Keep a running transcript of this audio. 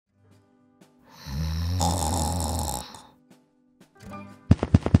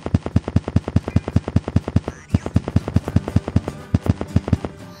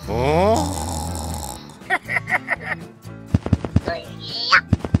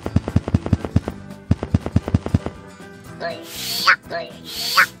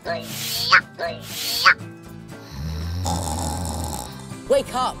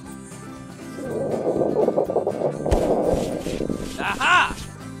Wake up! Aha!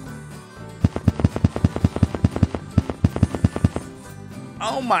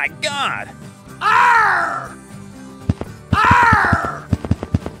 Oh my God! Arr! Arr!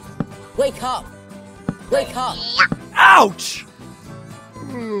 Wake up! Wake up! Ouch!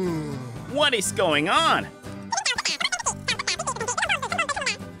 What is going on?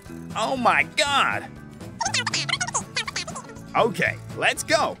 Oh my God! Okay, let's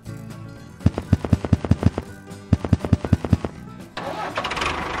go.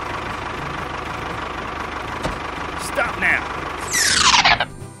 Stop now.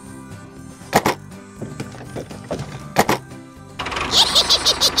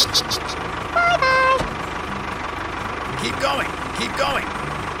 Bye-bye. Keep going, keep going.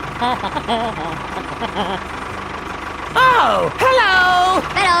 Oh, hello!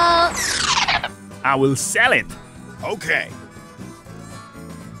 Hello. I will sell it. Okay.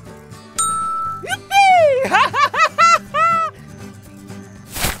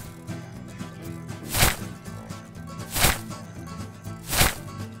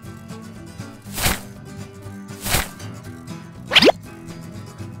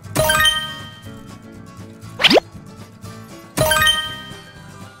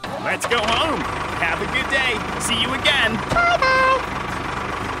 Let's go home. Have a good day. See you again. Bye-bye.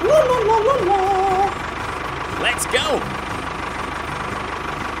 Let's go.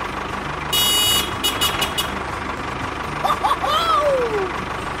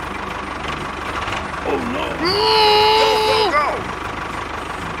 Oh no. Go, go, go.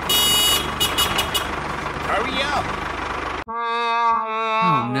 Hurry up.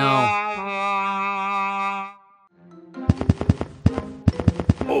 Oh no.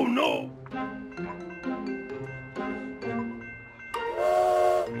 Oh no.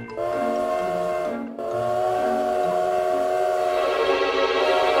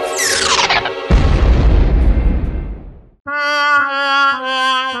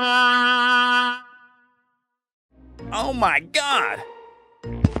 Oh my God!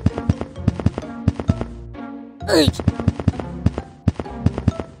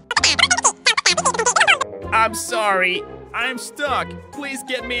 I'm sorry. I'm stuck. Please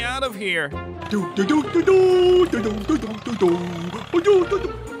get me out of here.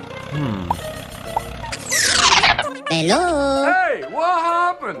 Hello. Hey, what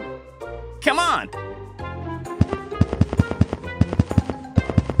happened? Come on.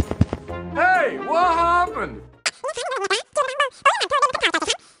 Hey, what happened?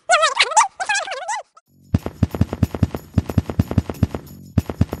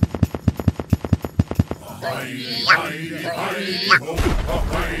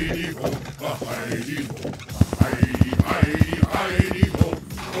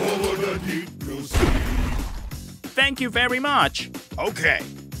 Thank you very much. Okay.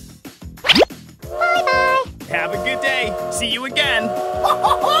 Bye-bye. Have a good day. See you again.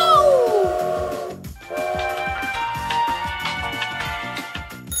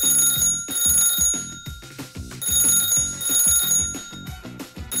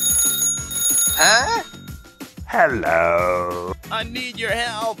 Huh? Hello. I need your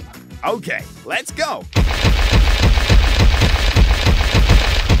help. Okay, let's go.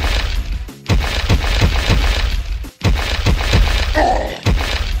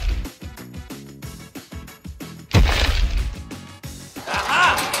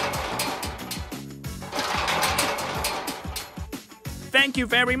 Thank you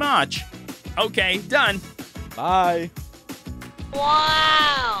very much. Okay, done. Bye.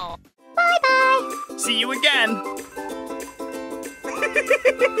 Wow. Bye-bye. See you again.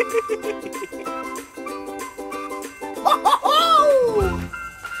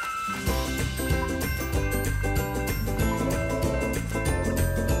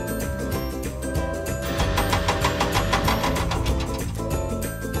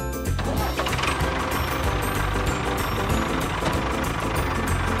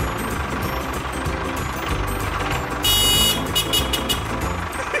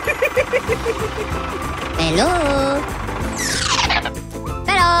 Hello.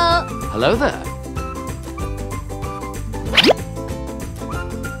 Hello. Hello there.